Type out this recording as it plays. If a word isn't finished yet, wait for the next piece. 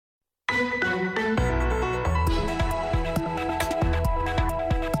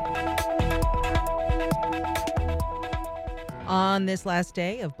On this last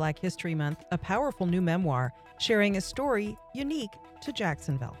day of Black History Month, a powerful new memoir sharing a story unique to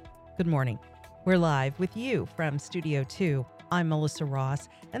Jacksonville. Good morning. We're live with you from Studio 2. I'm Melissa Ross,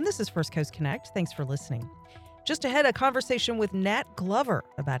 and this is First Coast Connect. Thanks for listening. Just ahead, a conversation with Nat Glover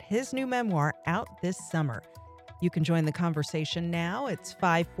about his new memoir out this summer. You can join the conversation now. It's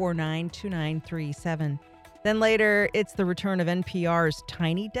 549-2937. Then later, it's the return of NPR's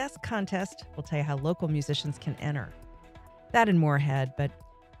Tiny Desk Contest. We'll tell you how local musicians can enter. That and more ahead, but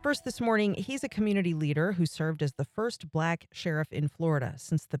first this morning, he's a community leader who served as the first Black sheriff in Florida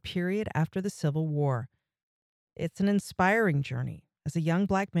since the period after the Civil War. It's an inspiring journey as a young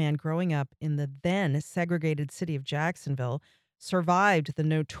Black man growing up in the then segregated city of Jacksonville survived the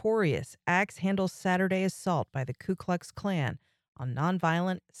notorious Axe Handle Saturday assault by the Ku Klux Klan on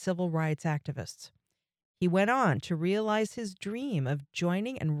nonviolent civil rights activists. He went on to realize his dream of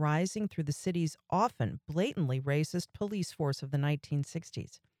joining and rising through the city's often blatantly racist police force of the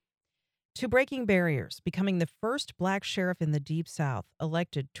 1960s. To breaking barriers, becoming the first Black sheriff in the Deep South,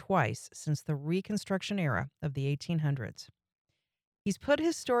 elected twice since the Reconstruction era of the 1800s. He's put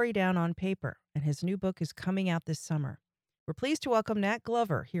his story down on paper, and his new book is coming out this summer. We're pleased to welcome Nat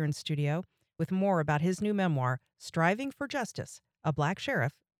Glover here in studio with more about his new memoir, Striving for Justice, a Black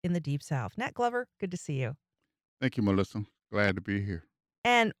Sheriff in the Deep South. Nat Glover, good to see you. Thank you, Melissa. Glad to be here.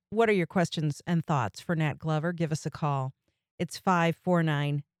 And what are your questions and thoughts for Nat Glover? Give us a call. It's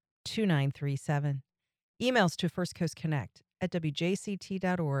 549-2937. Emails to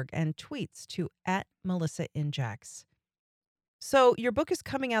firstcoastconnect@wjct.org and tweets to @MelissaInJax. So your book is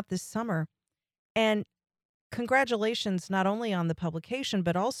coming out this summer, and congratulations not only on the publication,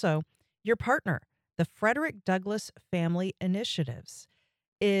 but also your partner, the Frederick Douglass Family Initiatives,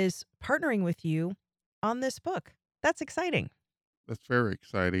 is partnering with you on this book. That's exciting. That's very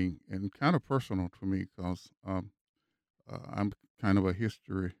exciting and kind of personal to me because I'm kind of a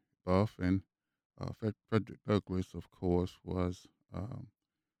history buff, and Frederick Douglass, of course, was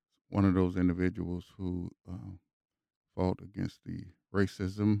one of those individuals who fought against the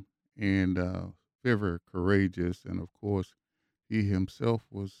racism and very, very courageous. And of course, he himself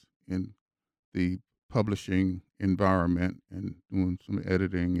was in the publishing environment and doing some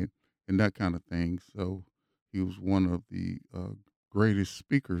editing and that kind of thing. So he was one of the greatest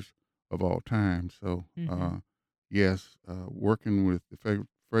speakers of all time. So, Mm-hmm. yes, working with the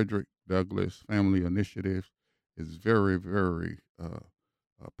Frederick Douglass Family Initiative is very, very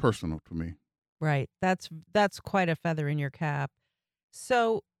personal to me. Right. That's quite a feather in your cap.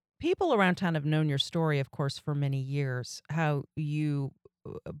 So people around town have known your story, of course, for many years. How you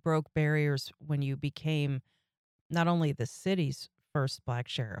broke barriers when you became not only the city's first Black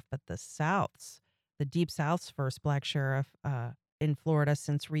sheriff, but the Deep South's first Black sheriff in Florida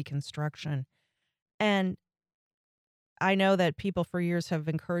since Reconstruction. And I know that people for years have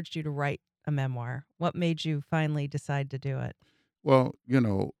encouraged you to write a memoir. What made you finally decide to do it? Well,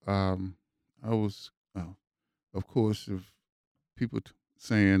 I was, of course, if people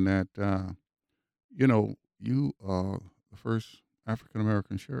saying that, you are the first African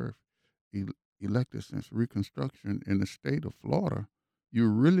American sheriff el- elected since Reconstruction in the state of Florida, you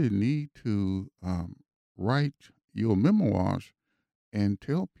really need to write your memoirs and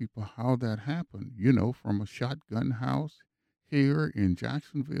tell people how that happened, from a shotgun house here in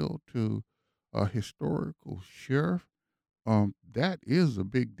Jacksonville to a historical sheriff. That is a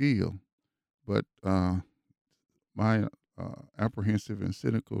big deal. But my apprehensive and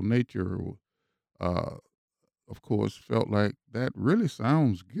cynical nature, uh, of course, felt like that really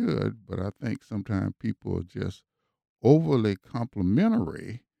sounds good, but I think sometimes people are just overly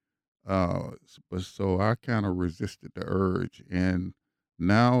complimentary. But so I kind of resisted the urge. And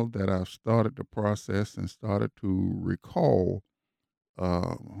now that I've started the process and started to recall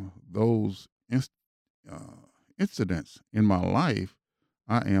uh, those uh, incidents in my life,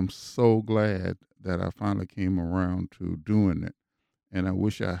 I am so glad that I finally came around to doing it. And I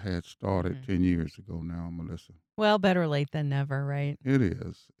wish I had started Mhm. 10 years ago now, Melissa. Well, better late than never, right? It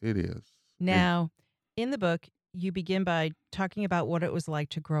is. It is. And Now, in the book, you begin by talking about what it was like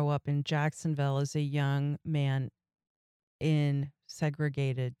to grow up in Jacksonville as a young man in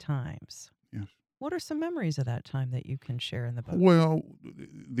segregated times. yes. What are some memories of that time that you can share in the book? Well,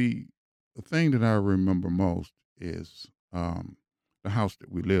 the thing that I remember most is the house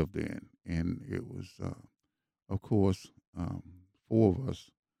that we lived in, and it was, of course, four of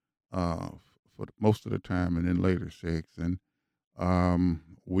us for most of the time, and then later six, and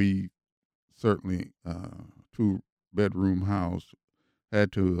we certainly 2 bedroom house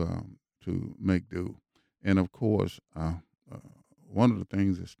had to make do, and of course, one of the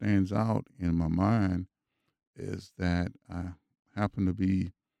things that stands out in my mind is that happened to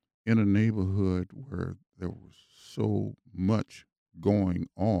be in a neighborhood where there was so much going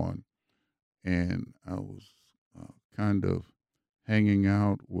on, and I was kind of hanging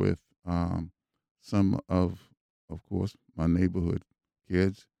out with some of course, my neighborhood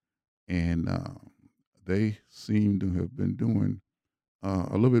kids, and they seemed to have been doing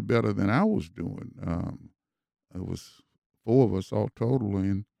a little bit better than I was doing. It was four of us all total,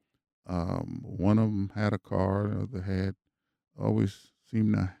 and one of them had a car, the other had always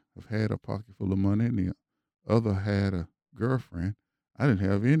seemed to have had a pocket full of money, and the other had a girlfriend. I didn't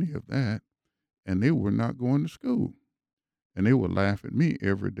have any of that, and they were not going to school. And they would laugh at me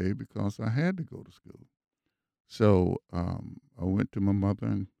every day because I had to go to school. So I went to my mother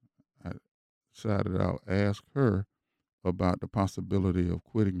and I decided I'll ask her about the possibility of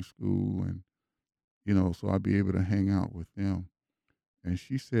quitting school and, so I'd be able to hang out with them. And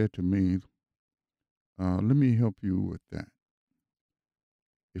she said to me, let me help you with that.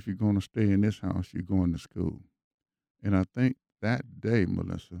 If you're going to stay in this house, you're going to school. And I think that day,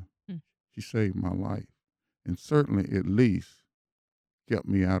 Melissa, Hmm. she saved my life and certainly at least kept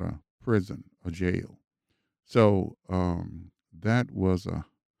me out of prison or jail. So that was a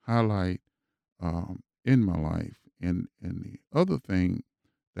highlight in my life. And the other thing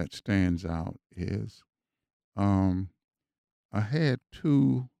that stands out is um, I had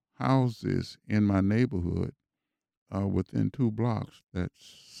two houses in my neighborhood within 2 blocks that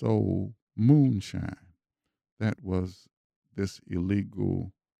sold moonshine. That was this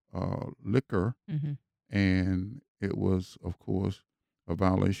illegal liquor, Hmm. and it was, of course, a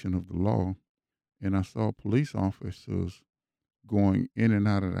violation of the law. And I saw police officers going in and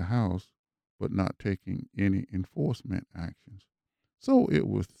out of the house, but not taking any enforcement actions. So it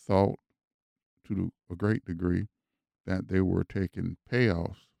was thought to a great degree that they were taking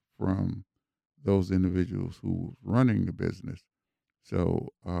payoffs from those individuals who was running the business. So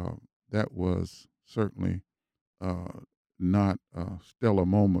that was certainly uh, not a stellar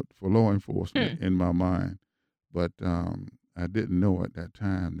moment for law Hmm. enforcement in my mind. But I didn't know at that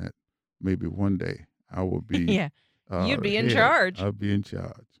time that maybe one day I would be Yeah. You'd be in head. charge. I'll be in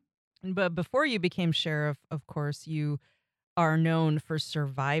charge. But before you became sheriff, of course, you are known for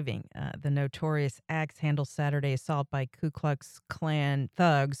surviving the notorious axe handle Saturday assault by Ku Klux Klan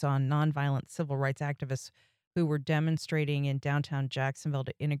thugs on nonviolent civil rights activists who were demonstrating in downtown Jacksonville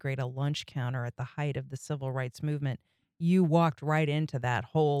to integrate a lunch counter at the height of the civil rights movement. You walked right into that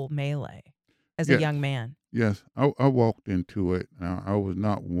whole melee as a Yes, young man. yes. I walked into it. I was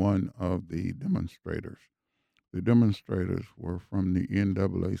not one of the demonstrators. The demonstrators were from the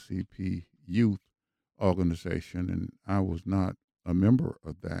NAACP youth organization, and I was not a member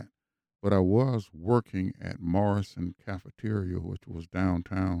of that. But I was working at Morrison Cafeteria, which was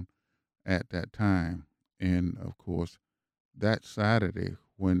downtown at that time. And of course, that Saturday,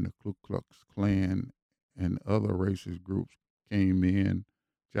 when the Ku Klux Klan and other racist groups came in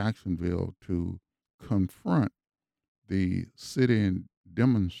Jacksonville to confront the sit-in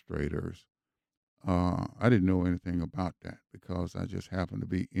demonstrators, I didn't know anything about that because I just happened to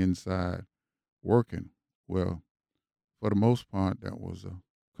be inside working. Well, for the most part, that was a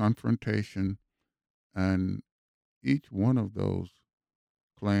confrontation, and each one of those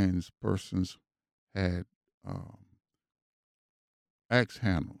Klans persons had um, axe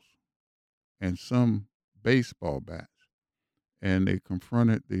handles and some baseball bats, and they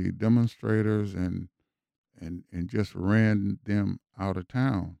confronted the demonstrators and just ran them out of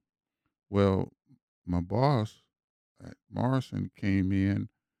town. Well, my boss at Morrison came in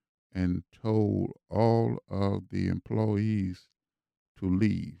and told all of the employees to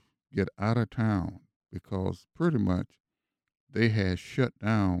leave, get out of town, because pretty much they had shut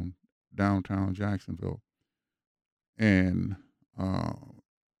down downtown Jacksonville. And uh,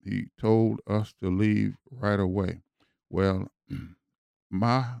 he told us to leave right away. Well,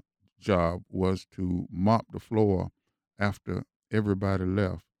 my job was to mop the floor after everybody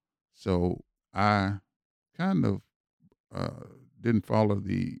left. So I kind of uh, didn't follow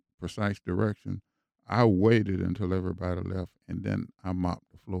the precise direction. I waited until everybody left and then I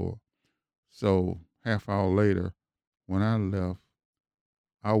mopped the floor. So half hour later, when I left,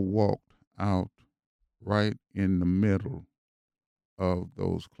 I walked out right in the middle of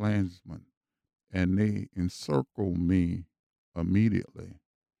those Klansmen and they encircled me immediately.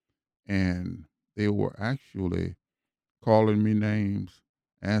 And they were actually calling me names,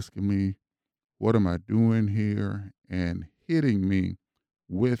 asking me, what am I doing here? And hitting me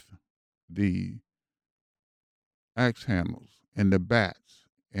with the axe handles and the bats.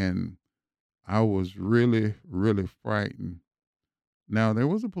 And I was really, really frightened. Now, there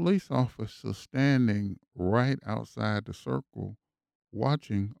was a police officer standing right outside the circle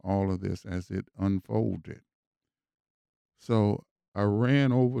watching all of this as it unfolded. So I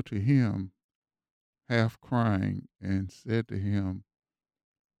ran over to him, half crying, and said to him,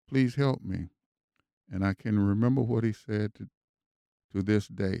 "Please help me." And I can remember what he said to this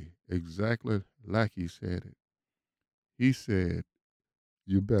day, exactly like he said it. He said,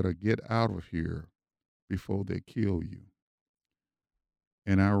 "You better get out of here before they kill you."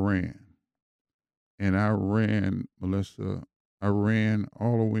 And I ran. And I ran, Melissa. I ran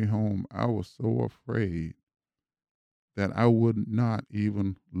all the way home. I was so afraid that I would not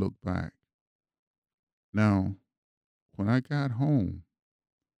even look back. Now, when I got home,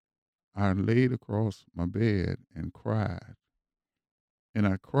 I laid across my bed and cried. And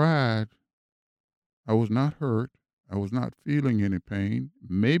I cried. I was not hurt. I was not feeling any pain.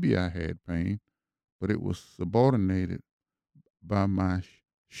 Maybe I had pain, but it was subordinated by my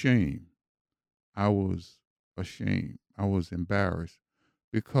shame. I was ashamed. I was embarrassed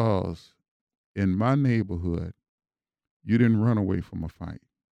because in my neighborhood, you didn't run away from a fight.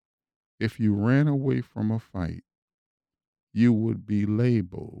 If you ran away from a fight, you would be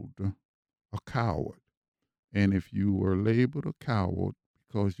labeled a coward. And if you were labeled a coward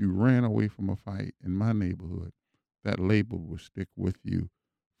because you ran away from a fight in my neighborhood, that label would stick with you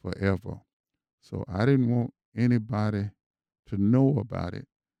forever. So I didn't want anybody to know about it.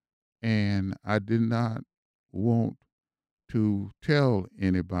 And I did not want to tell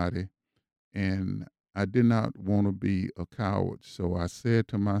anybody. And I did not want to be a coward. So I said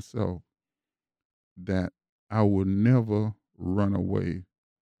to myself that I would never run away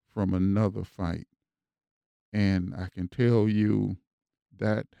from another fight. And I can tell you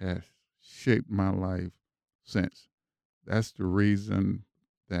that has shaped my life since. That's the reason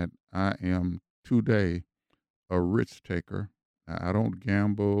that I am today a risk taker. I don't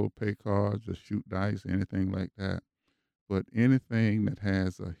gamble, pay cards, or shoot dice, anything like that. But anything that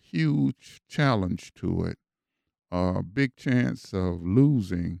has a huge challenge to it, or a big chance of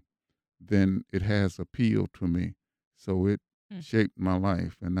losing, then it has appeal to me. So it Mm. shaped my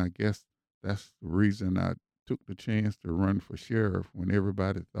life. And I guess that's the reason I took the chance to run for sheriff when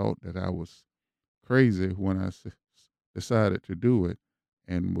everybody thought that I was crazy when I decided to do it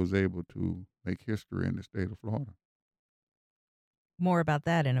and was able to make history in the state of Florida. More about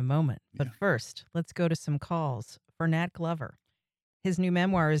that in a moment. But Yeah. first, let's go to some calls for Nat Glover. His new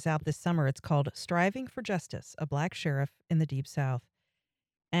memoir is out this summer. It's called Striving for Justice, A Black Sheriff in the Deep South.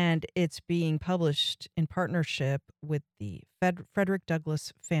 And it's being published in partnership with the Frederick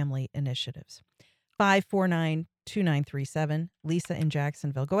Douglass Family Initiatives. 549-2937, Lisa in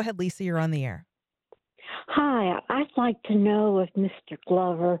Jacksonville. Go ahead, Lisa, you're on the air. Hi, I'd like to know if Mr.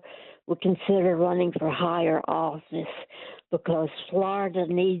 Glover would consider running for higher office because Florida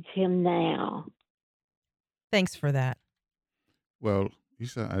needs him now. Thanks for that. Well, you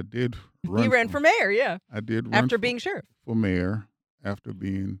said I did He run ran for mayor, yeah, I did run after for, being sheriff. for mayor after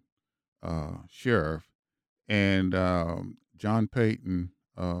being sheriff, and John Payton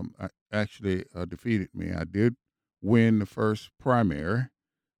actually defeated me. I did win the first primary,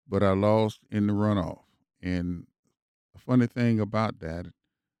 but I lost in the runoff. And a funny thing about that,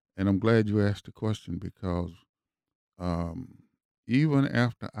 and I'm glad you asked the question because um, even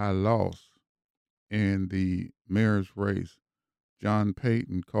after I lost in the mayor's race, John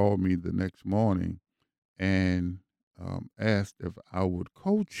Payton called me the next morning and asked if I would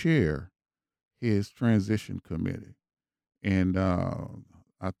co-chair his transition committee. And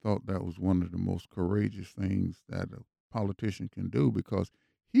I thought that was one of the most courageous things that a politician can do because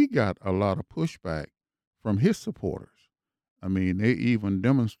he got a lot of pushback from his supporters. I mean, they even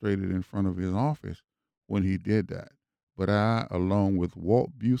demonstrated in front of his office when he did that. But I, along with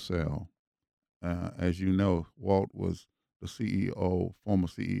Walt Busell, as you know, Walt was the CEO, former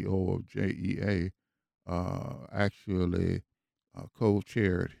CEO of JEA, actually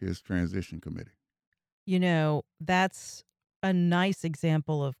co-chaired his transition committee. You know, that's a nice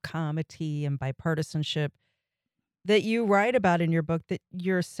example of comity and bipartisanship that you write about in your book that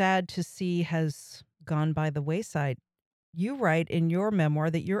you're sad to see has gone by the wayside. You write in your memoir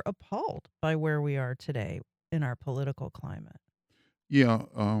that you're appalled by where we are today in our political climate. Yeah,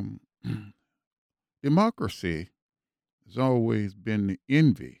 democracy has always been the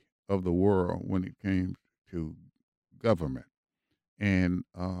envy of the world when it came to government, and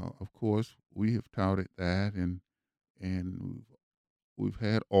of course we have touted that, and we've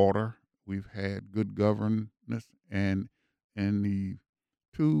had order, we've had good governance, and the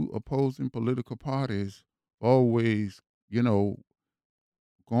two opposing political parties always, you know,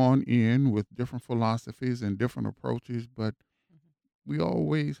 gone in with different philosophies and different approaches, but we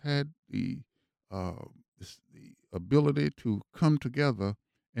always had the ability to come together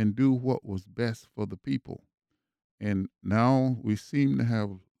and do what was best for the people. And now we seem to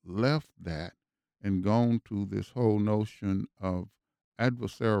have left that and gone to this whole notion of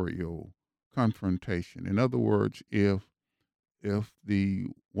adversarial confrontation. In other words, if the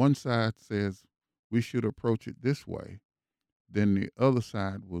one side says we should approach it this way, then the other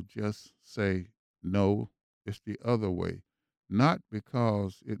side will just say, no, it's the other way. Not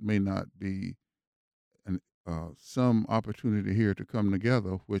because it may not be some opportunity here to come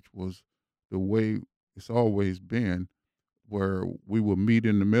together, which was the way it's always been, where we will meet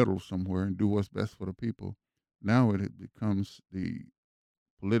in the middle somewhere and do what's best for the people. Now it becomes the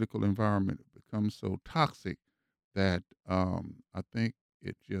political environment becomes so toxic that I think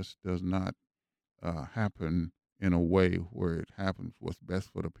it just does not happen in a way where it happens what's best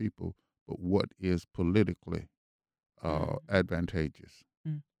for the people, but what is politically advantageous.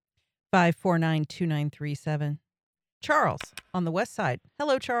 5492937. Charles on the west side.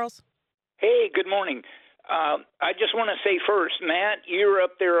 Hello, Charles. Hey, good morning. I just want to say first, Matt, you're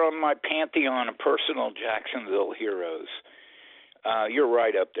up there on my pantheon of personal Jacksonville heroes. You're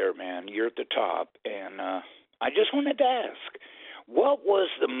right up there, man. You're at the top. And I just wanted to ask, what was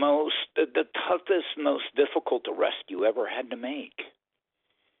the toughest, most difficult arrest you ever had to make?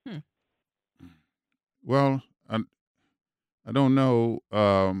 Well, I don't know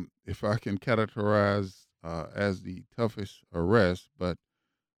if I can categorize as the toughest arrest, but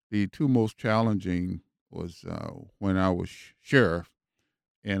the two most challenging was when I was sheriff,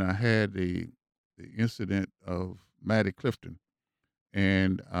 and I had the incident of Maddie Clifton,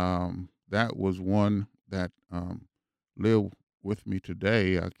 and that was one that lived with me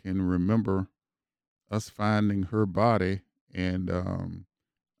today. I can remember us finding her body, and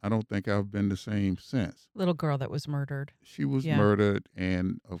I don't think I've been the same since. Little girl that was murdered. She was Yeah. murdered,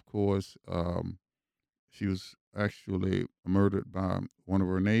 and of course, she was actually murdered by one of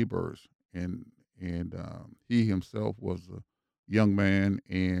her neighbors, and he himself was a young man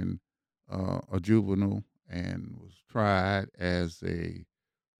and a juvenile, and was tried as an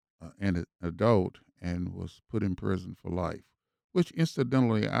adult and was put in prison for life, which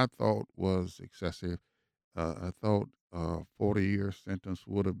incidentally I thought was excessive. I thought a 40-year sentence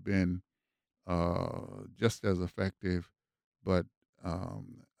would have been just as effective, but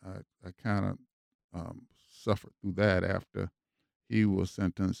I kind of suffered through that after he was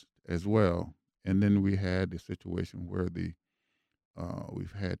sentenced as well. And then we had the situation where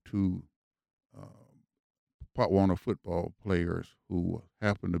we've had two uh, Pop Warner football players who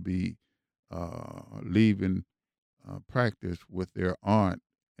happened to be leaving practice with their aunt,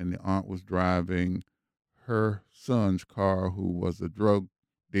 and the aunt was driving her son's car, who was a drug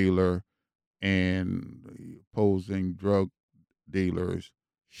dealer, and the opposing drug dealers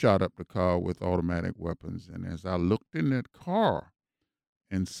shot up the car with automatic weapons. And as I looked in that car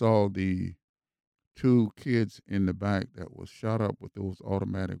and saw the two kids in the back that was shot up with those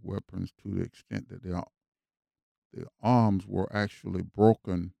automatic weapons, to the extent that their arms were actually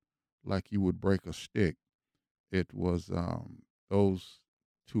broken like you would break a stick, it was those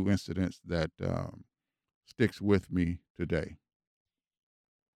two incidents that sticks with me today.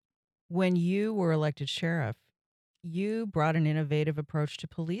 When you were elected sheriff, you brought an innovative approach to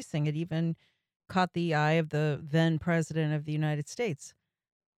policing. It even caught the eye of the then president of the United States.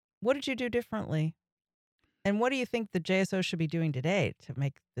 What did you do differently? And what do you think the JSO should be doing today to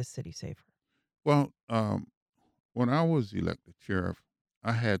make this city safer? Well, when I was elected sheriff,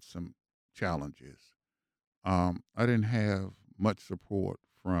 I had some challenges. I didn't have much support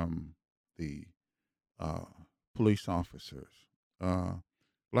from the uh, police officers, uh,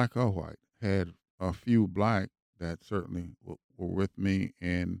 black or white. Had a few black that certainly were with me,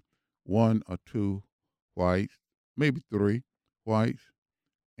 and one or two whites, maybe three whites.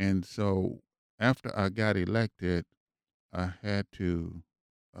 And so after I got elected, I had to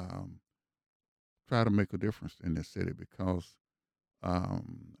um, try to make a difference in this city, because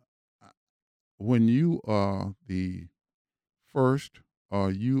um, I- when you are the first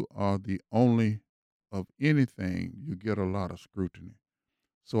or you are the only of anything, you get a lot of scrutiny.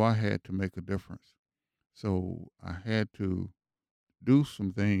 So I had to make a difference. So I had to do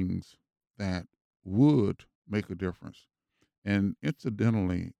some things that would make a difference. And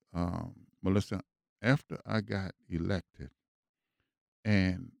incidentally, Melissa, after I got elected,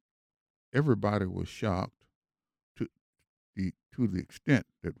 and everybody was shocked to the extent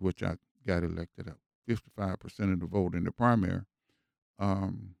that which I got elected at 55% of the vote in the primary.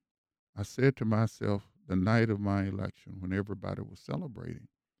 Um, I said to myself the night of my election, when everybody was celebrating,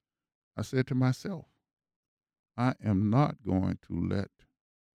 I said to myself, I am not going to let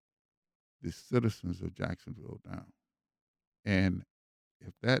the citizens of Jacksonville down. And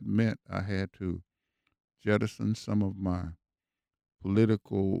if that meant I had to jettison some of my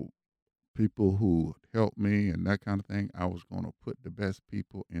political people who helped me and that kind of thing, I was going to put the best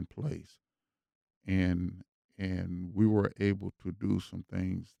people in place. And we were able to do some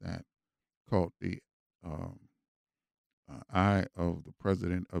things that caught the um, eye of the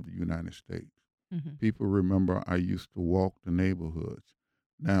President of the United States. Hmm. People remember I used to walk the neighborhoods.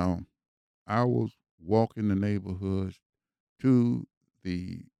 Now, I was walking the neighborhoods to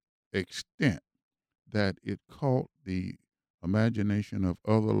the extent that it caught the imagination of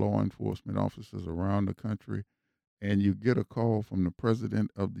other law enforcement officers around the country. And you get a call from the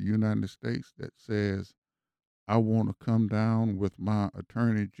President of the United States that says, I want to come down with my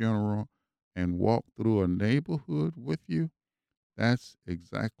Attorney General and walk through a neighborhood with you. That's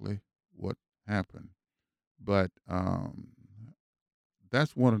exactly what happened. But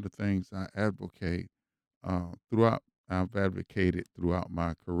that's one of the things I advocate throughout. I've advocated throughout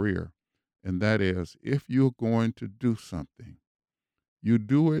my career, and that is, if you're going to do something, you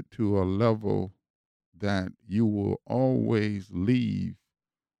do it to a level that you will always leave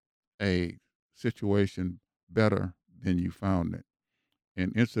a situation better than you found it.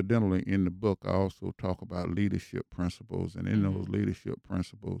 And incidentally, in the book, I also talk about leadership principles, and in Hmm. those leadership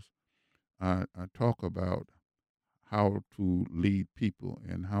principles, I talk about how to lead people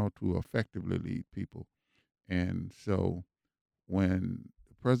and how to effectively lead people. And so when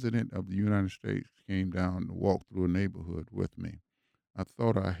the President of the United States came down to walk through a neighborhood with me, I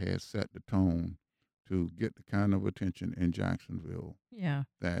thought I had set the tone to get the kind of attention in Jacksonville Yeah.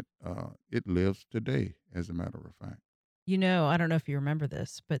 that it lives today, as a matter of fact. I don't know if you remember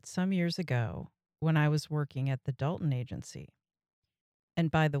this, but some years ago when I was working at the Dalton Agency,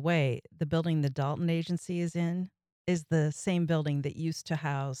 and by the way, the building the Dalton Agency is in is the same building that used to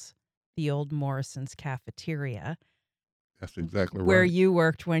house the old Morrison's cafeteria, That's exactly where right. you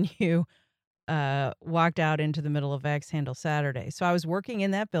worked when you walked out into the middle of Axe Handle Saturday. So I was working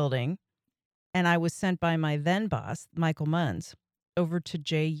in that building, and I was sent by my then boss, Michael Munns, over to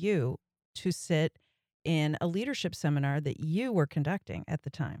JU to sit in a leadership seminar that you were conducting at the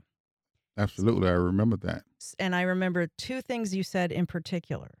time. Absolutely. I remember that. And I remember two things you said in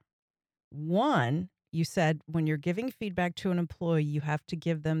particular. One, you said when you're giving feedback to an employee, you have to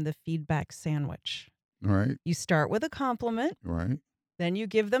give them the feedback sandwich. Right. You start with a compliment, Right. then you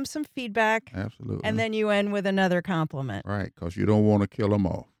give them some feedback, Absolutely. and then you end with another compliment. Right. Because you don't want to kill them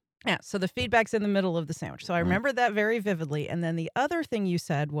off. Yeah, so the feedback's in the middle of the sandwich. So I Right. remember that very vividly. And then the other thing you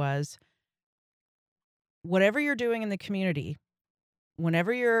said was whatever you're doing in the community,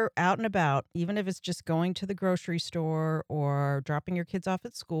 whenever you're out and about, even if it's just going to the grocery store or dropping your kids off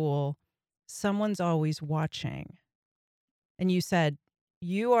at school, someone's always watching. And you said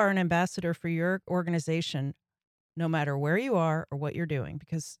you are an ambassador for your organization no matter where you are or what you're doing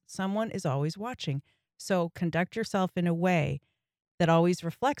because someone is always watching. So conduct yourself in a way that always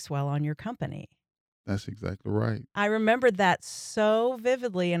reflects well on your company. That's exactly right. I remember that so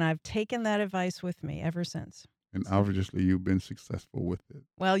vividly, and I've taken that advice with me ever since. And obviously, you've been successful with it.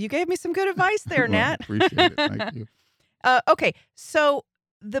 Well, you gave me some good advice there, Well, I Nat. appreciate it. Thank you. Okay, so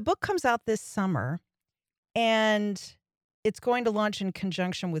the book comes out this summer, and it's going to launch in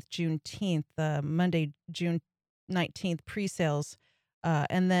conjunction with Juneteenth, Monday, June 19th pre-sales,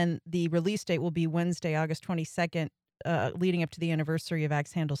 and then the release date will be Wednesday, August 22nd, leading up to the anniversary of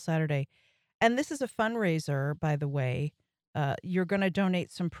Axe Handle Saturday. And this is a fundraiser, by the way. You're going to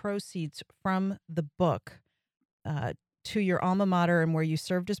donate some proceeds from the book to your alma mater and where you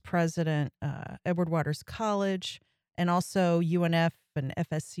served as president, Edward Waters College, and also UNF and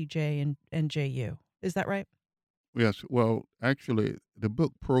FSCJ and JU. Is that right? Yes. Well, actually, the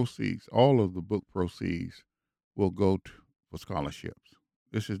book proceeds, all of the book proceeds will go for scholarships.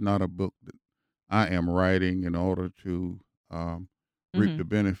 This is not a book that I am writing in order to reap Mhm. the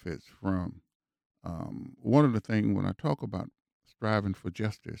benefits from. One of the things when I talk about striving for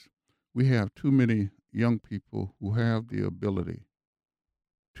justice, we have too many young people who have the ability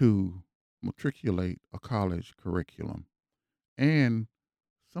to matriculate a college curriculum. And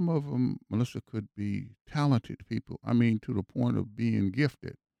some of them, Melissa, could be talented people. I mean, to the point of being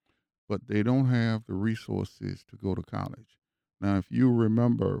gifted, but they don't have the resources to go to college. Now, if you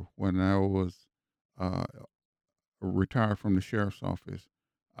remember when I was uh, retired from the sheriff's office,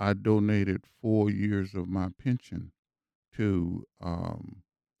 I donated 4 years of my pension to a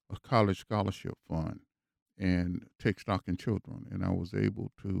college scholarship fund and Take Stock in Children, and I was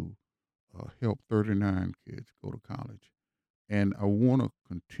able to help 39 kids go to college. And I want to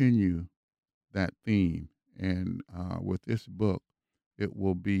continue that theme. And with this book, it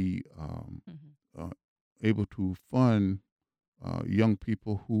will be Mhm. able to fund young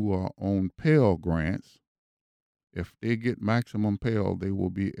people who are on Pell grants. If they get maximum Pell, they will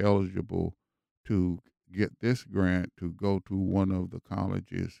be eligible to get this grant to go to one of the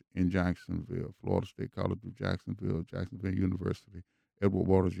colleges in Jacksonville, Florida State College of Jacksonville, Jacksonville University, Edward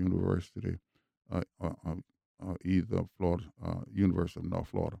Waters University, either Florida University of North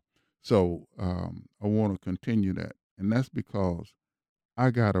Florida. So I want to continue that, and that's because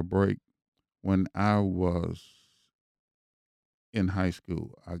I got a break when I was in high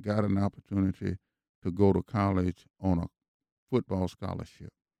school. I got an opportunity to go to college on a football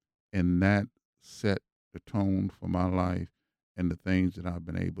scholarship, and that set the tone for my life and the things that I've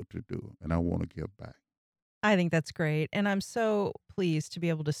been able to do, and I want to give back. I think that's great. And I'm so pleased to be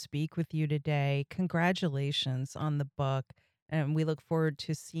able to speak with you today. Congratulations on the book. And we look forward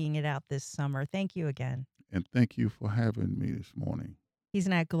to seeing it out this summer. Thank you again. And thank you for having me this morning. He's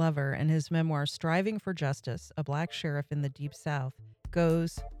Nat Glover, and his memoir, Striving for Justice, A Black Sheriff in the Deep South,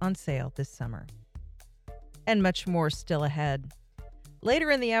 goes on sale this summer. And much more still ahead.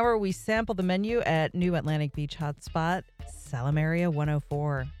 Later in the hour, we sample the menu at New Atlantic Beach Hotspot, Salem Area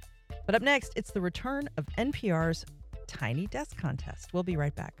 104. But up next, it's the return of NPR's Tiny Desk Contest. We'll be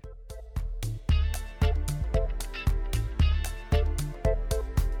right back.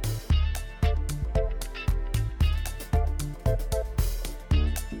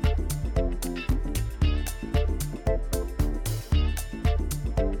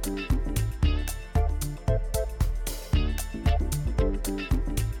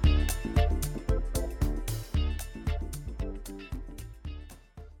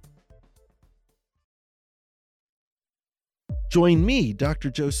 Join me, Dr.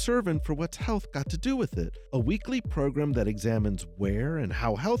 Joe Servin, for What's Health Got to Do with It, a weekly program that examines where and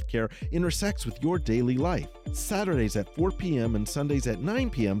how healthcare intersects with your daily life. Saturdays at 4 p.m. and Sundays at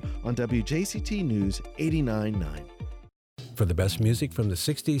 9 p.m. on WJCT News 89.9. For the best music from the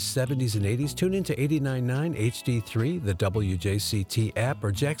 60s, 70s, and 80s, tune into 89.9 HD3, the WJCT app,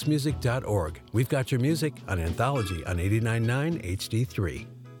 or jacksmusic.org. We've got your music on Anthology on 89.9 HD3.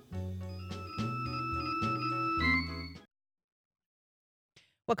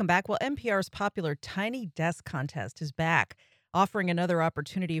 Welcome back. Well, NPR's popular Tiny Desk Contest is back, offering another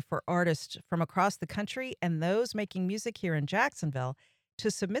opportunity for artists from across the country and those making music here in Jacksonville to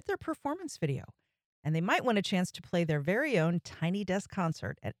submit their performance video. And they might win a chance to play their very own Tiny Desk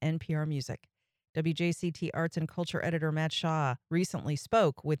concert at NPR Music. WJCT Arts and Culture editor Matt Shaw recently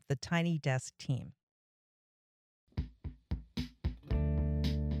spoke with the Tiny Desk team.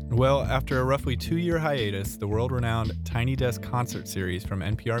 Well, after a roughly 2-year hiatus, the world-renowned Tiny Desk concert series from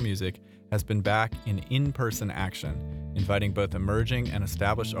NPR Music has been back in-person action, inviting both emerging and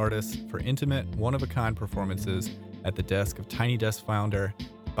established artists for intimate, one-of-a-kind performances at the desk of Tiny Desk founder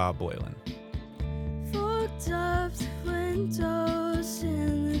Bob Boilen. Fold up the windows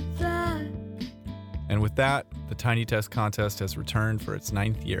in the back. And with that, the Tiny Desk contest has returned for its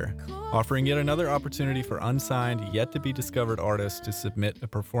 9th year, offering yet another opportunity for unsigned, yet-to-be-discovered artists to submit a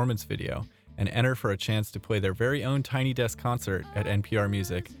performance video and enter for a chance to play their very own Tiny Desk concert at NPR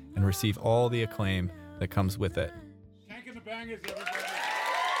Music and receive all the acclaim that comes with it. Shanking the bangers, everybody.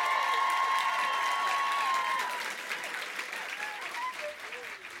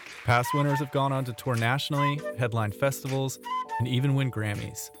 Past winners have gone on to tour nationally, headline festivals, and even win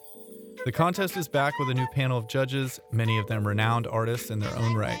Grammys. The contest is back with a new panel of judges, many of them renowned artists in their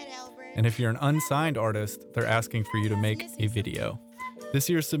own right. And if you're an unsigned artist, they're asking for you to make a video. This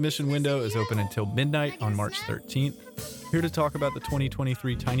year's submission window is open until midnight on March 13th. Here to talk about the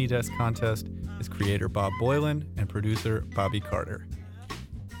 2023 Tiny Desk contest is creator Bob Boilen and producer Bobby Carter.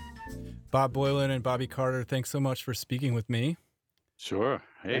 Bob Boilen and Bobby Carter, thanks so much for speaking with me. Sure.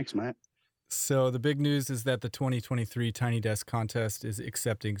 Hey. Thanks, Matt. So the big news is that the 2023 Tiny Desk contest is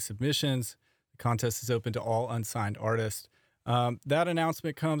accepting submissions. The contest is open to all unsigned artists. That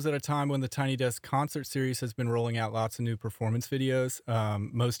announcement comes at a time when the Tiny Desk concert series has been rolling out lots of new performance videos,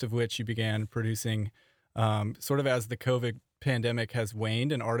 most of which you began producing sort of as the COVID pandemic has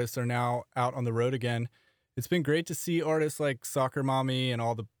waned and artists are now out on the road again. It's been great to see artists like Soccer Mommy and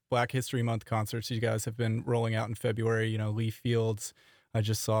all the Black History Month concerts you guys have been rolling out in February. You know, Lee Fields, I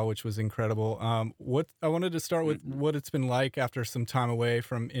just saw, which was incredible. What I wanted to start with what it's been like after some time away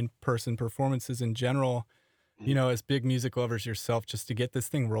from in-person performances in general, you know, as big music lovers yourself, just to get this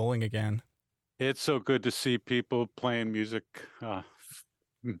thing rolling again. It's so good to see people playing music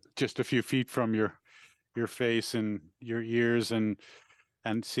just a few feet from your face and your ears, and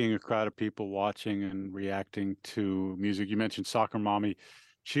seeing a crowd of people watching and reacting to music. You mentioned Soccer Mommy.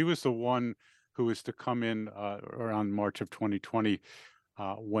 She was the one who was to come in around March of 2020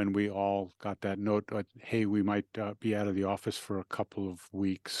 when we all got that note, hey, we might be out of the office for a couple of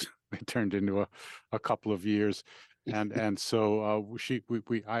weeks. It turned into a couple of years, and so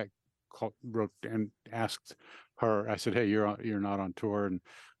I wrote and asked her. I said, hey, you're not on tour, and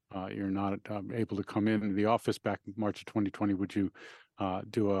you're not able to come in the office back in March of 2020. Would you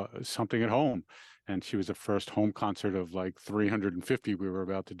do something at home? And she was the first home concert of like 350 we were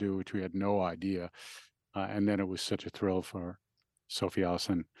about to do, which we had no idea. And then it was such a thrill for Sophie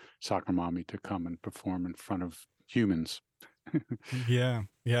Allison, Soccer Mommy, to come and perform in front of humans. Yeah,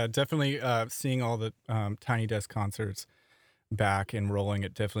 definitely. Seeing all the Tiny Desk concerts back and rolling,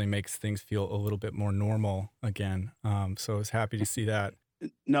 it definitely makes things feel a little bit more normal again. So I was happy to see that.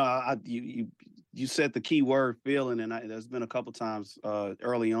 No, you said the key word, feeling, and there's been a couple times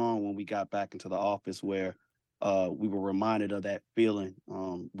early on when we got back into the office where we were reminded of that feeling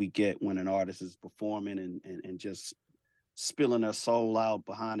we get when an artist is performing and just spilling their soul out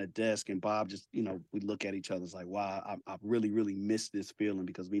behind a desk. And Bob just, we look at each other, it's like, wow, I really, really miss this feeling,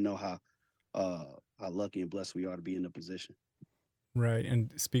 because we know how lucky and blessed we are to be in the position. Right.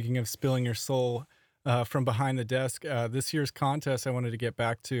 And speaking of spilling your soul from behind the desk, this year's contest I wanted to get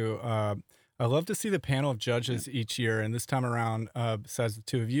back to. I love to see the panel of judges each year. And this time around, besides the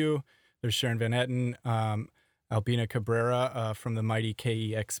two of you, there's Sharon Van Etten, Albina Cabrera from the mighty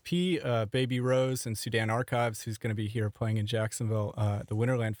KEXP, Baby Rose, and Sudan Archives, who's going to be here playing in Jacksonville at the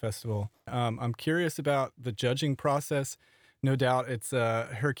Winterland Festival. I'm curious about the judging process. No doubt it's a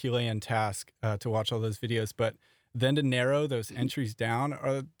Herculean task to watch all those videos, but then to narrow those entries down,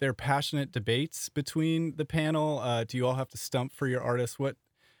 are there passionate debates between the panel? Do you all have to stump for your artists? What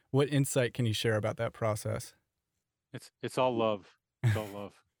insight can you share about that process? It's all love. It's all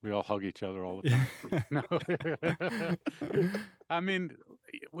love. We all hug each other all the time. No. I mean,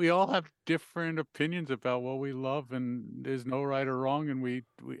 we all have different opinions about what we love, and there's no right or wrong.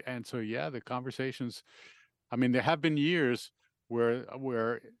 And so, yeah, the conversations, I mean, there have been years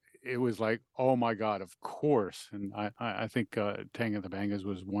where it was like, oh my God, of course. And I think Tang of the Bangas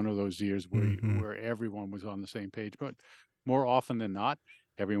was one of those years where everyone was on the same page. But more often than not,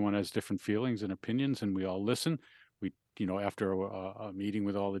 everyone has different feelings and opinions, and we all listen. After a meeting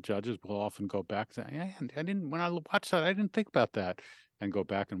with all the judges, we'll often go back and say, when I watched that, I didn't think about that, and go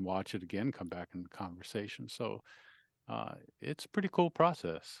back and watch it again, come back in conversation. So it's a pretty cool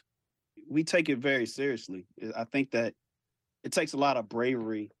process. We take it very seriously. I think that it takes a lot of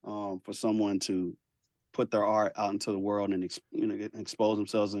bravery for someone to put their art out into the world and expose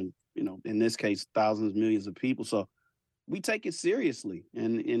themselves, and in this case, thousands, millions of people. So we take it seriously,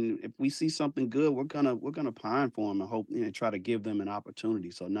 and if we see something good, we're gonna pine for them and hope and try to give them an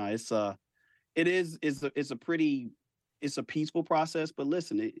opportunity. So no, it's a peaceful process, but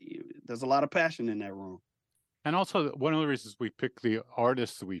listen, there's a lot of passion in that room. And also, one of the reasons we pick the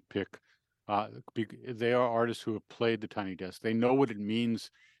artists that we pick, they are artists who have played the Tiny Desk. They know what it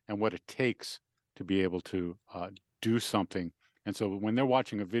means and what it takes to be able to do something. And so when they're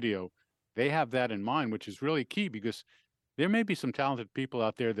watching a video, they have that in mind, which is really key, because there may be some talented people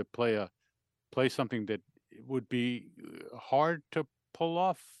out there that play something that would be hard to pull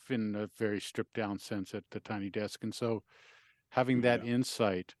off in a very stripped down sense at the Tiny Desk. And so having that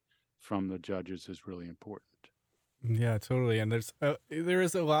insight from the judges is really important. Yeah, totally. And there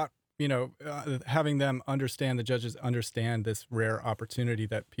is a lot, having them understand, the judges understand this rare opportunity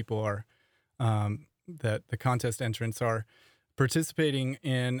that people are, that the contest entrants are participating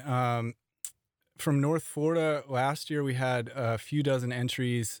in. From North Florida, last year we had a few dozen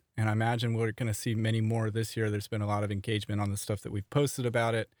entries, and I imagine we're going to see many more this year. There's been a lot of engagement on the stuff that we've posted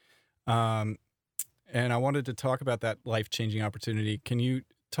about it. And I wanted to talk about that life-changing opportunity. Can you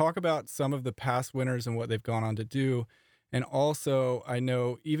talk about some of the past winners and what they've gone on to do? And also, I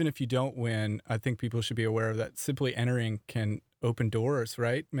know even if you don't win, I think people should be aware of that simply entering can open doors,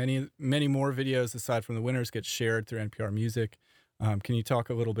 right? Many more videos aside from the winners get shared through NPR Music. Can you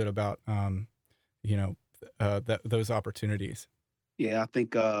talk a little bit about those opportunities? Yeah, I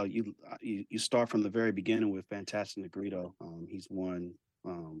think you start from the very beginning with Fantastic Negrito. He's won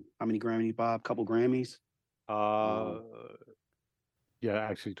how many Grammys, Bob? Couple Grammys? Yeah,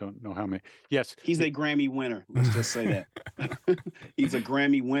 I actually don't know how many. Yes. He's a Grammy winner. Let's just say that. He's a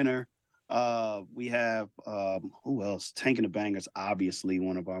Grammy winner. We have who else? Tank and the Bangers, obviously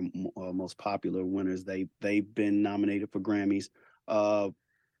one of our most popular winners. They've been nominated for Grammys,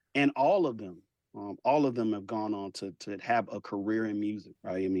 and all of them have gone on to have a career in music,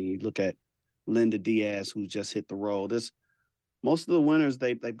 right? I mean, you look at Linda Diaz, who just hit the road. Most of the winners,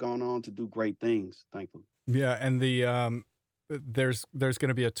 they've gone on to do great things, thankfully. Yeah, and there's going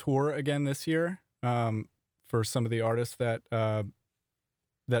to be a tour again this year for some of the artists that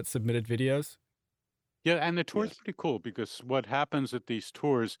that submitted videos? Yeah, and the tour is Yes. pretty cool because what happens at these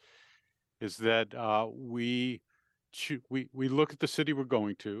tours is that we look at the city we're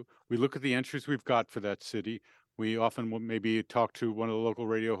going to, we look at the entries we've got for that city. We often will maybe talk to one of the local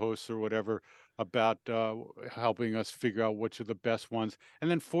radio hosts or whatever about helping us figure out which are the best ones,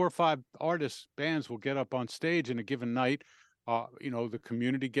 and then 4 or 5 artists, bands will get up on stage in a given night. The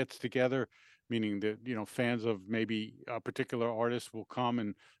community gets together, meaning that fans of maybe a particular artist will come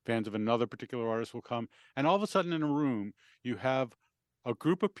and fans of another particular artist will come, and all of a sudden in a room you have a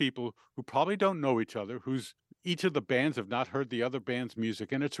group of people who probably don't know each other, who's each of the bands have not heard the other band's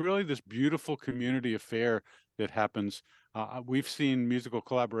music, and it's really this beautiful community affair that happens. We've seen musical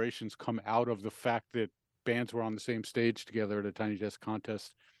collaborations come out of the fact that bands were on the same stage together at a Tiny Desk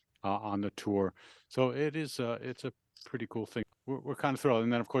contest on the tour. So it's a pretty cool thing. We're kind of thrilled,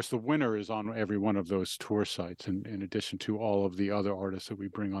 and then of course the winner is on every one of those tour sites, in addition to all of the other artists that we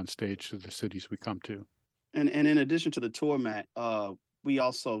bring on stage to the cities we come to. And in addition to the tour, Matt, we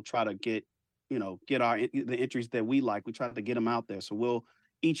also try to get the entries that we like. We try to get them out there. So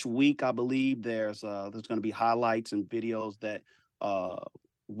each week, I believe there's going to be highlights and videos that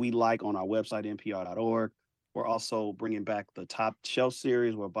we like on our website, npr.org. We're also bringing back the Top Shelf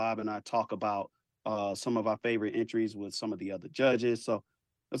series where Bob and I talk about some of our favorite entries with some of the other judges. So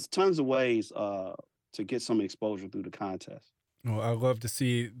there's tons of ways to get some exposure through the contest. Well, I love to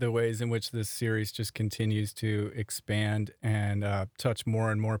see the ways in which this series just continues to expand and touch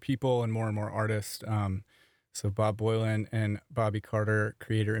more and more people and more artists. So Bob Boilen and Bobby Carter,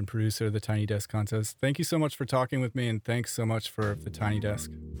 creator and producer of the Tiny Desk Contest, thank you so much for talking with me, and thanks so much for the Tiny Desk.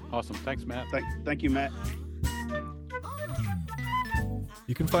 Awesome. Thanks, Matt. Thank you, Matt.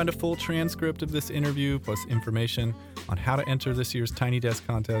 You can find a full transcript of this interview plus information on how to enter this year's Tiny Desk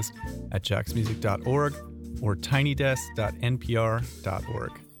Contest at jacksmusic.org or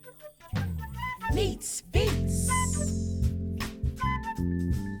tinydesk.npr.org. Meets Beats.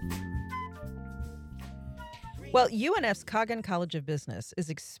 Well, UNF's Coggin College of Business is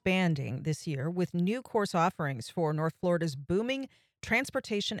expanding this year with new course offerings for North Florida's booming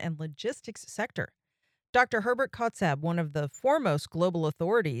transportation and logistics sector. Dr. Herbert Kotzab, one of the foremost global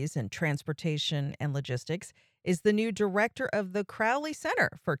authorities in transportation and logistics, is the new director of the Crowley Center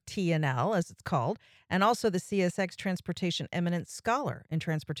for T&L, as it's called, and also the CSX Transportation Eminent Scholar in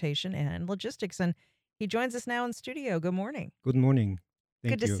Transportation and Logistics. And he joins us now in studio. Good morning. Good morning.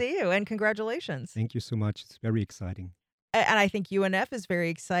 Thank Good you. to see you, and congratulations. Thank you so much. It's very exciting. And I think UNF is very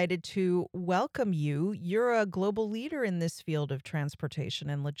excited to welcome you. You're a global leader in this field of transportation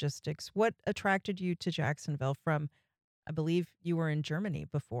and logistics. What attracted you to Jacksonville from, I believe you were in Germany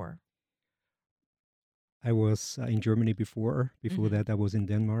before? I was in Germany before. Before Mhm. that, I was in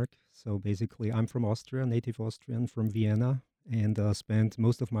Denmark. So basically, I'm from Austria, native Austrian from Vienna, and spent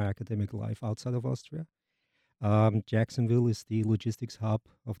most of my academic life outside of Austria. Jacksonville is the logistics hub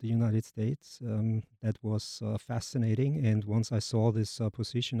of the United States. That was fascinating. And once I saw this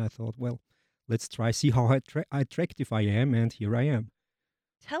position, I thought, well, let's see how attractive I am. And here I am.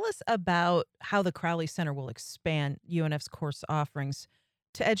 Tell us about how the Crowley Center will expand UNF's course offerings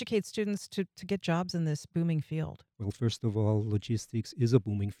to educate students to get jobs in this booming field. Well, first of all, logistics is a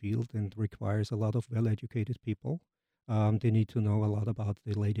booming field and requires a lot of well-educated people. They need to know a lot about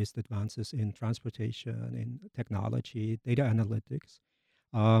the latest advances in transportation, in technology, data analytics.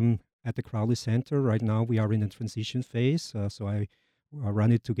 At the Crowley Center, right now, we are in a transition phase. So I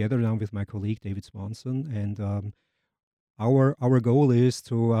run it together now with my colleague, David Swanson. And our goal is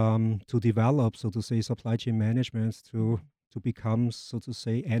to develop, so to say, supply chain management to become, so to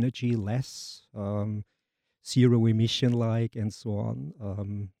say, energy less, zero emission like, and so on.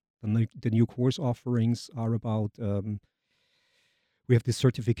 The new course offerings are about, we have this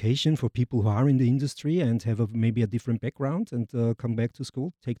certification for people who are in the industry and have maybe a different background and come back to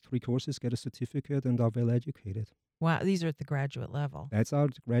school, take 3 courses, get a certificate, and are well educated. Wow, these are at the graduate level. That's our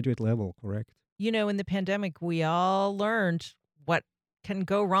graduate level, correct? You know, in the pandemic, we all learned what can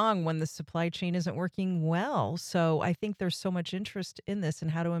go wrong when the supply chain isn't working well. So I think there's so much interest in this and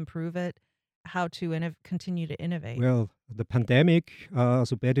how to improve it, how to continue to innovate. Well, the pandemic,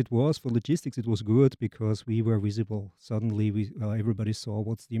 so bad it was for logistics, it was good because we were visible. Suddenly, everybody saw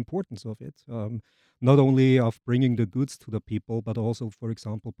what's the importance of it. Not only of bringing the goods to the people, but also, for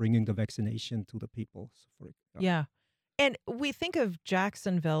example, bringing the vaccination to the people. Yeah. And we think of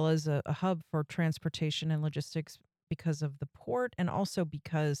Jacksonville as a hub for transportation and logistics because of the port and also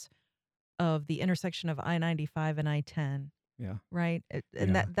because of the intersection of I-95 and I-10. Yeah. Right?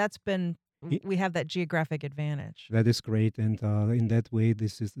 And Yeah. that's been, we have that geographic advantage. That is great, and in that way,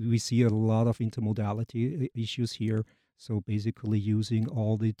 we see a lot of intermodality issues here. So basically using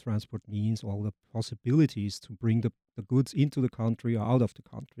all the transport means, all the possibilities to bring the goods into the country or out of the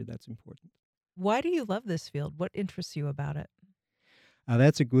country, that's important. Why do you love this field? What interests you about it?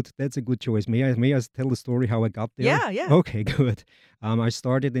 That's a good choice. May I tell the story how I got there? Yeah. Okay, good. I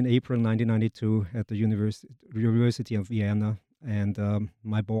started in April 1992 at the University of Vienna, and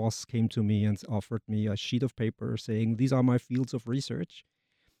my boss came to me and offered me a sheet of paper saying, "These are my fields of research,"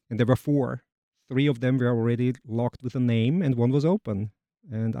 and there were 4. 3 of them were already locked with a name, and 1 was open.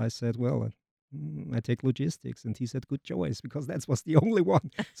 And I said, "Well, I take logistics," and he said, "Good choice," because that was the only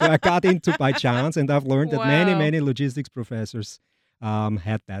one. So I got into by chance, and I've learned that many logistics professors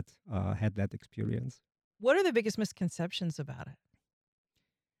had that experience. What are the biggest misconceptions about it?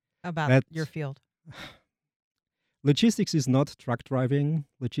 About That your field? Logistics is not truck driving.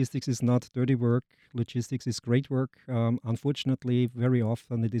 Logistics is not dirty work. Logistics is great work. Unfortunately, very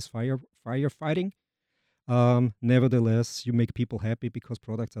often it is firefighting. Nevertheless, you make people happy because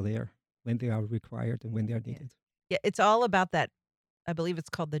products are there when they are required and when they are needed. Yeah, it's all about that. I believe it's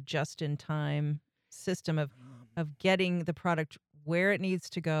called the just-in-time system of getting the product where it needs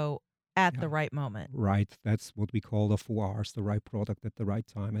to go at the right moment. Right. That's what we call the 4 Rs, the right product at the right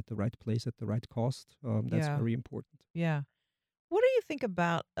time, at the right place, at the right cost. That's very important. Yeah. What do you think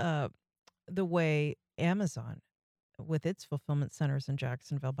about the way Amazon, with its fulfillment centers in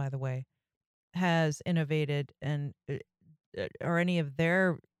Jacksonville, by the way, has innovated, and are any of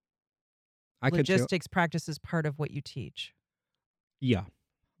their logistics practices part of what you teach? Yeah.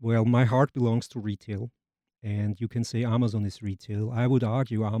 Well, my heart belongs to retail. And you can say Amazon is retail. I would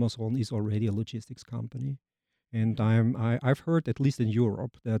argue Amazon is already a logistics company. And I've heard, at least in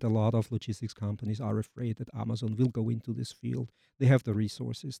Europe, that a lot of logistics companies are afraid that Amazon will go into this field. They have the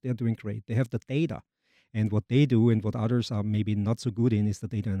resources. They're doing great. They have the data. And what they do and what others are maybe not so good in is the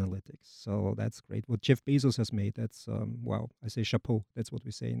data analytics. So that's great. What Jeff Bezos has made, that's, I say chapeau. That's what we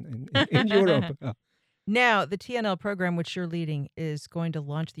say in Europe. Now, the TNL program, which you're leading, is going to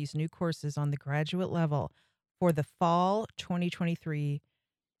launch these new courses on the graduate level for the fall 2023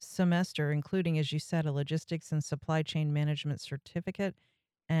 semester, including, as you said, a logistics and supply chain management certificate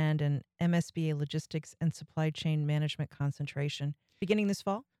and an MSBA logistics and supply chain management concentration, beginning this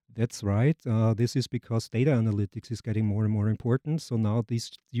fall? That's right. This is because data analytics is getting more and more important. So now these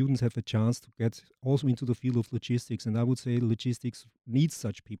students have a chance to get also into the field of logistics. And I would say logistics needs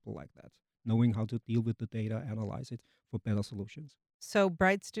such people like that, knowing how to deal with the data, analyze it for better solutions. So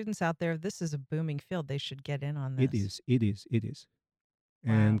bright students out there, this is a booming field. They should get in on this. It is.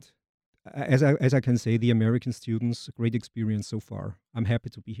 Wow. And as I can say, the American students, great experience so far. I'm happy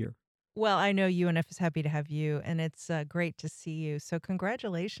to be here. Well, I know UNF is happy to have you, and it's great to see you. So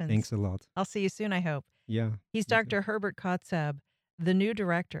congratulations. Thanks a lot. I'll see you soon, I hope. Yeah. He's Dr. Herbert Kotzeb, the new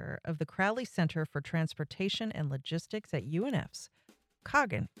director of the Crowley Center for Transportation and Logistics at UNF's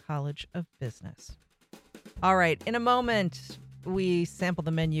Coggin College of Business. All right, in a moment, we sample the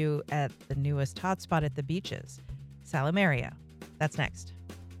menu at the newest hotspot at the beaches, Salamaria. That's next.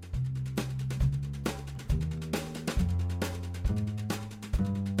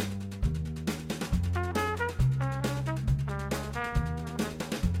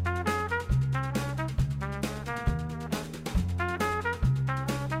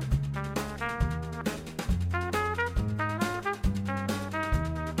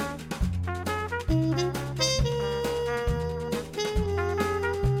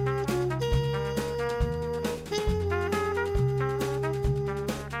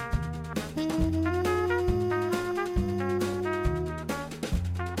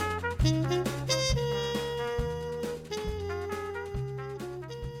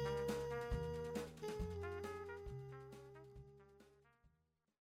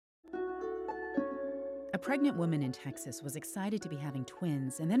 A pregnant woman in Texas was excited to be having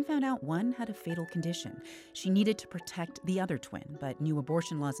twins and then found out one had a fatal condition. She needed to protect the other twin, but new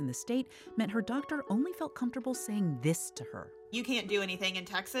abortion laws in the state meant her doctor only felt comfortable saying this to her. You can't do anything in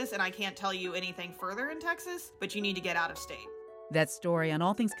Texas, and I can't tell you anything further in Texas, but you need to get out of state. That story on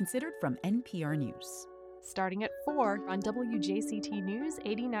All Things Considered from NPR News. Starting at 4 on WJCT News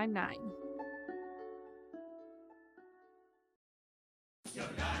 89.9.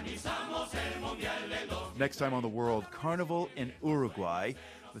 Next time on The World, Carnival in Uruguay.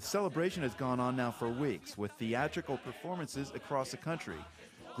 The celebration has gone on now for weeks with theatrical performances across the country.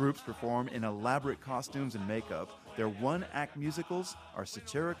 Groups perform in elaborate costumes and makeup. Their one-act musicals are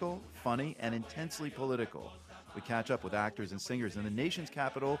satirical, funny, and intensely political. We catch up with actors and singers in the nation's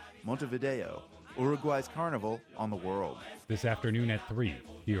capital, Montevideo. Uruguay's Carnival on The World. This afternoon at 3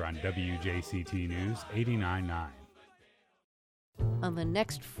 here on WJCT News 89.9. On the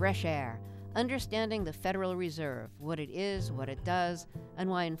next Fresh Air, understanding the Federal Reserve, what it is, what it does, and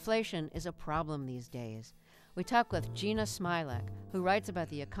why inflation is a problem these days. We talk with Gina Smilak, who writes about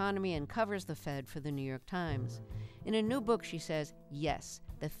the economy and covers the Fed for the New York Times. In a new book, she says, yes,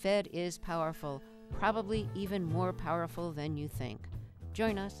 the Fed is powerful, probably even more powerful than you think.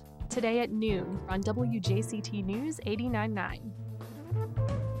 Join us. Today at noon on WJCT News 89.9.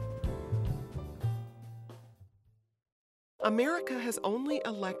 America has only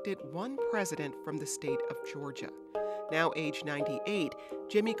elected one president from the state of Georgia. Now age 98,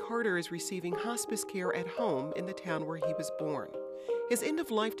 Jimmy Carter is receiving hospice care at home in the town where he was born. His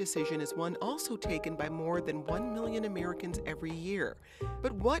end-of-life decision is one also taken by more than 1 million Americans every year.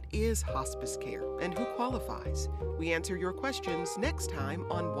 But what is hospice care and who qualifies? We answer your questions next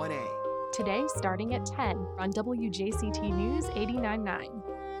time on 1A. Today starting at 10 on WJCT News 89.9.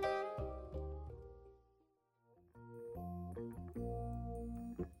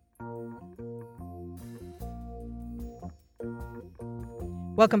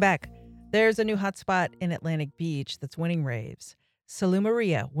 Welcome back. There's a new hotspot in Atlantic Beach that's winning raves.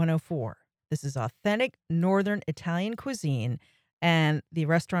 Salumeria 104. This is authentic Northern Italian cuisine, and the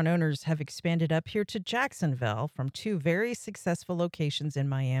restaurant owners have expanded up here to Jacksonville from 2 very successful locations in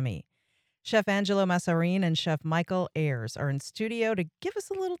Miami. Chef Angelo Massarin and Chef Michael Ayers are in studio to give us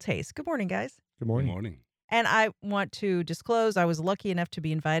a little taste. Good morning, guys. Good morning. Good morning. And I want to disclose I was lucky enough to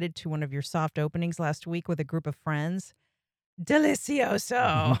be invited to one of your soft openings last week with a group of friends.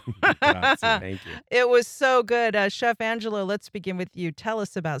 Delicioso. Grazie, thank you. It was so good. Chef Angelo, let's begin with you. Tell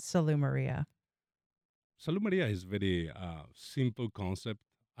us about Salumeria. Salumeria is very simple concept.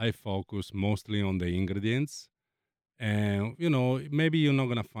 I focus mostly on the ingredients. And, maybe you're not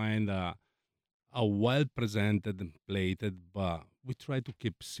going to find a well-presented and plated, but we try to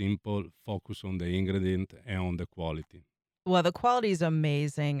keep simple, focus on the ingredient and on the quality. Well, the quality is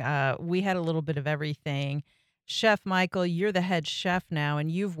amazing. We had a little bit of everything. Chef Michael, you're the head chef now, and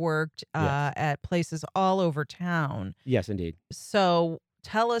you've worked Yes. at places all over town. Yes, indeed. So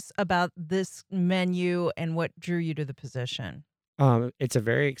tell us about this menu and what drew you to the position. It's a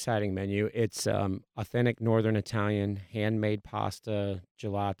very exciting menu. It's authentic Northern Italian, handmade pasta,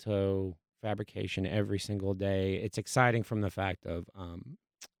 gelato, fabrication every single day. It's exciting from the fact of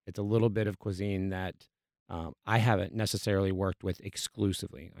it's a little bit of cuisine that I haven't necessarily worked with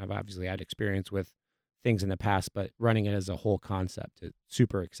exclusively. I've obviously had experience with things in the past, but running it as a whole concept is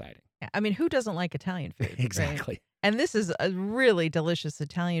super exciting. Yeah, I mean, who doesn't like Italian food? right? Exactly. And this is a really delicious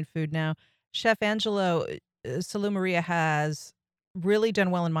Italian food. Now, Chef Angelo, Salumeria has really done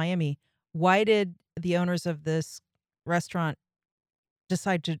well in Miami. Why did the owners of this restaurant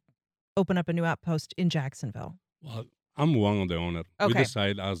decide to open up a new outpost in Jacksonville? Well, I'm one of the owners. We Okay.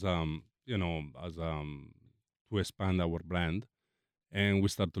 decide to expand our brand, and we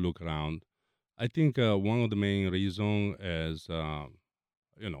start to look around. I think one of the main reasons is,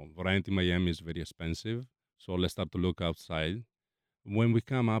 rent in Miami is very expensive. So let's start to look outside. When we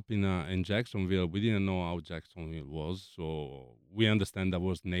come up in Jacksonville, we didn't know how Jacksonville was. So we understand that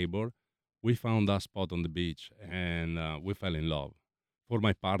was neighbor. We found that spot on the beach, and we fell in love. For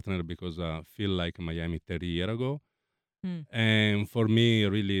my partner, because I feel like Miami 30 years ago. And for me,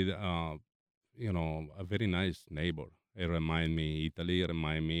 really, a very nice neighbor. It reminds me Italy, it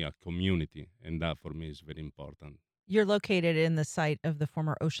reminds me a community, and that for me is very important. You're located in the site of the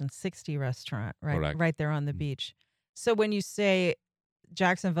former Ocean 60 restaurant, right? Correct. Right there on the beach. So when you say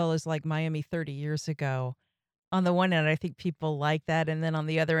Jacksonville is like Miami 30 years ago, on the one end, I think people like that. And then on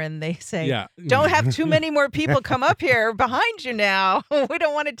the other end, they say, Yeah. don't have too many more people come up here behind you now. We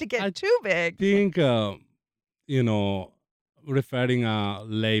don't want it to get too big. think, referring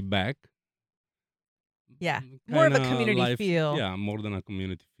laid back. Yeah. More of a kinda community life- feel. Yeah, more than a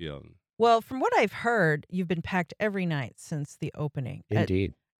community feel. Well, from what I've heard, you've been packed every night since the opening.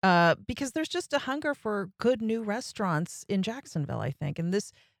 Indeed. Because there's just a hunger for good new restaurants in Jacksonville, I think. And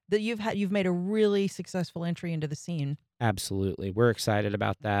you've made a really successful entry into the scene. Absolutely. We're excited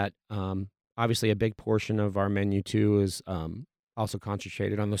about that. Obviously, a big portion of our menu, too, is also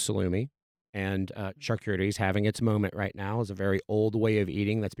concentrated on the salumi. And charcuterie is having its moment right now. It's a very old way of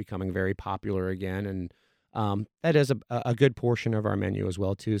eating that's becoming very popular again. And that is a good portion of our menu as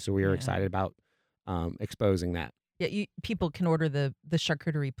well, too. So we are Yeah. excited about exposing that. Yeah, people can order the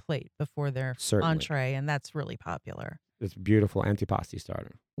charcuterie plate before their Certainly. entree, and that's really popular. It's a beautiful antipasti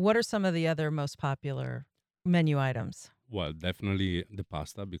starter. What are some of the other most popular menu items? Well, definitely the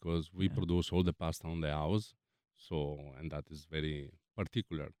pasta, because we produce all the pasta on the house. So, and that is very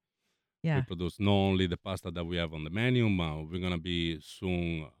particular. Yeah. We produce not only the pasta that we have on the menu, but we're going to be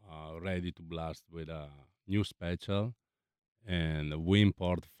soon ready to blast with a new special. and we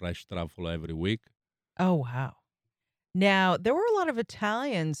import fresh truffle every week. Oh, wow. Now, there were a lot of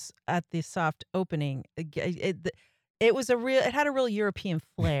Italians at the soft opening. It was it had a real European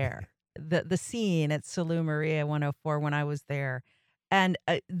flair. The scene at Salou Maria 104 when I was there, and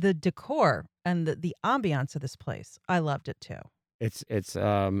the decor and the ambiance of this place, I loved it too. It's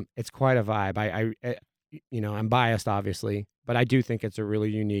quite a vibe. I'm biased, obviously, but I do think it's a really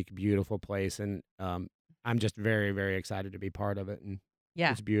unique, beautiful place, and I'm just very, very excited to be part of it. And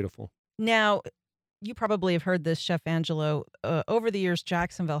Yeah. it's beautiful. Now, you probably have heard this, Chef Angelo. Over the years,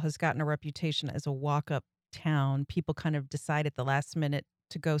 Jacksonville has gotten a reputation as a walk-up town. People kind of decide at the last minute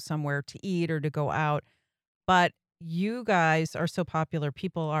to go somewhere to eat or to go out. But you guys are so popular,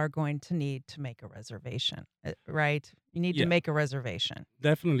 people are going to need to make a reservation, right? You need to Yeah. make a reservation.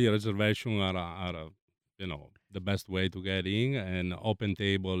 Definitely, reservation are the best way to get in, and open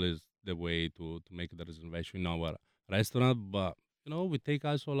table is the way to make the reservation in our restaurant. But we take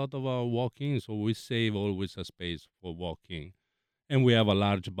also a lot of walk-in, so we save always a space for walk-in. And we have a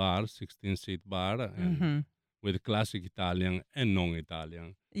large bar, 16-seat bar, and Mhm. with classic Italian and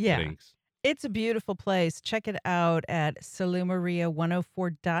non-Italian Yeah. drinks. It's a beautiful place. Check it out at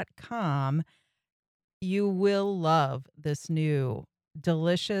salumaria104.com. You will love this new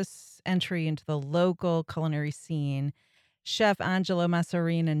delicious entry into the local culinary scene. Chef Angelo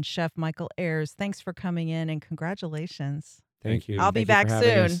Massarin and Chef Michael Ayers, thanks for coming in and congratulations. Thank you. I'll be Thank you back for having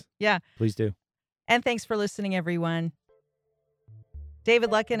soon. us. Yeah. Please do. And thanks for listening, everyone.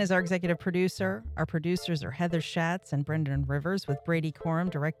 David Luckin is our executive producer. Our producers are Heather Schatz and Brendan Rivers, with Brady Corum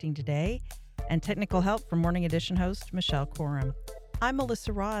directing today, and technical help from Morning Edition host Michelle Corum. I'm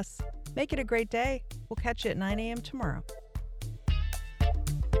Melissa Ross. Make it a great day. We'll catch you at 9 a.m. tomorrow.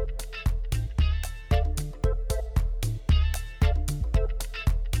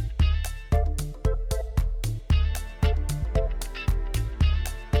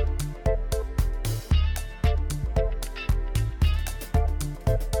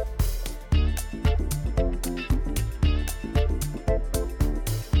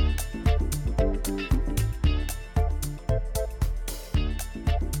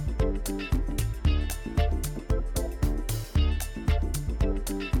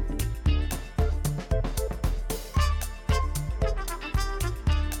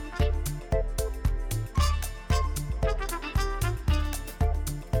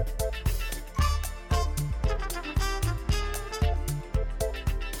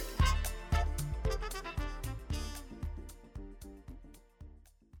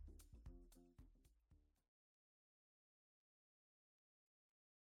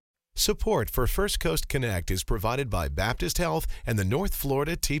 Support for First Coast Connect is provided by Baptist Health and the North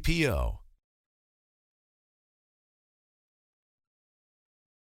Florida TPO.